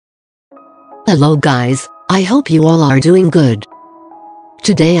Hello guys, I hope you all are doing good.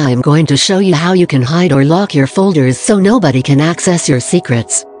 Today I am going to show you how you can hide or lock your folders so nobody can access your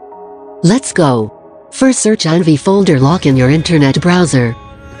secrets. Let's go. First search Anvi Folder Lock in your internet browser.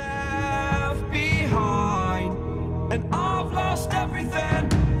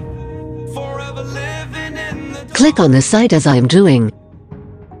 Click on the site as I am doing.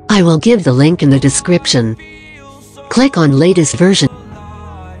 I will give the link in the description. Click on latest version.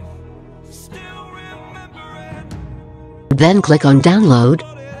 Then click on download.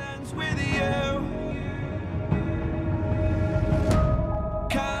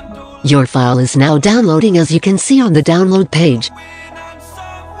 Your file is now downloading as you can see on the download page.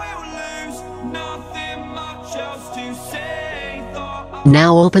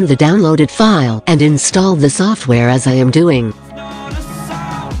 Now open the downloaded file and install the software as I am doing.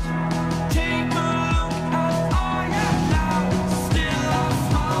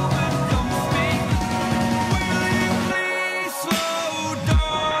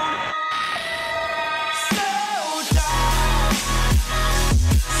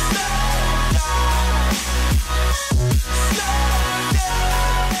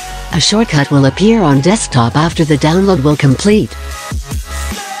 A shortcut will appear on desktop after the download will complete.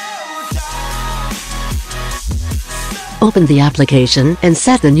 Open the application and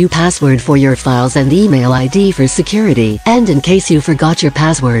set the new password for your files and email ID for security, and in case you forgot your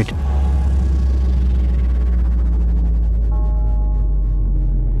password.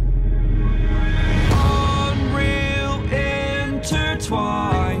 Unreal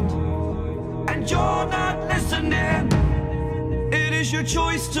intertwined, and you're not listening. It is your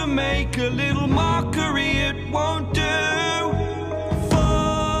choice to make a little mockery, it won't do.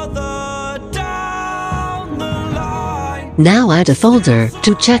 Now add a folder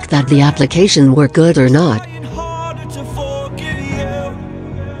to check that the application worked good or not.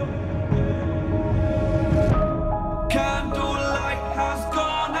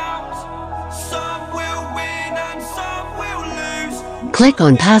 Click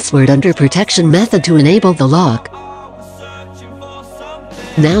on password under protection method to enable the lock.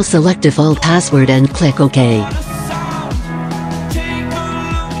 Now select default password and click OK.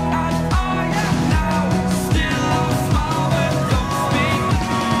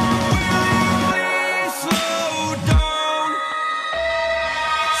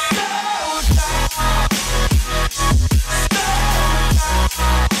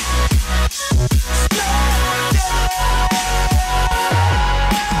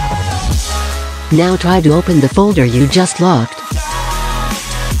 Now try to open the folder you just locked.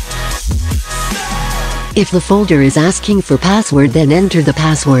 If the folder is asking for password, then enter the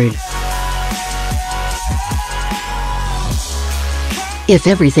password. If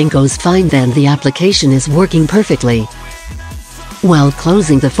everything goes fine, then the application is working perfectly. While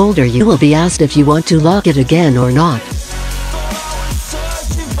closing the folder, you will be asked if you want to lock it again or not.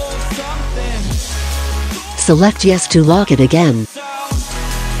 Select yes to lock it again.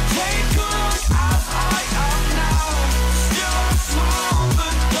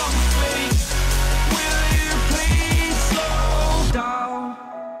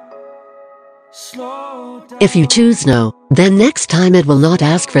 If you choose no, then next time it will not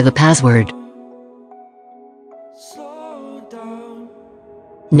ask for the password.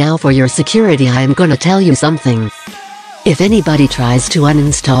 Now for your security, I am gonna tell you something. If anybody tries to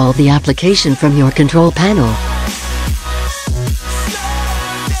uninstall the application from your control panel,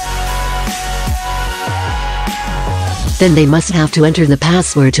 then they must have to enter the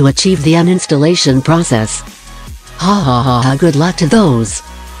password to achieve the uninstallation process. Ha ha ha ha, good luck to those.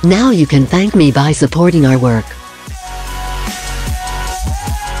 Now you can thank me by supporting our work.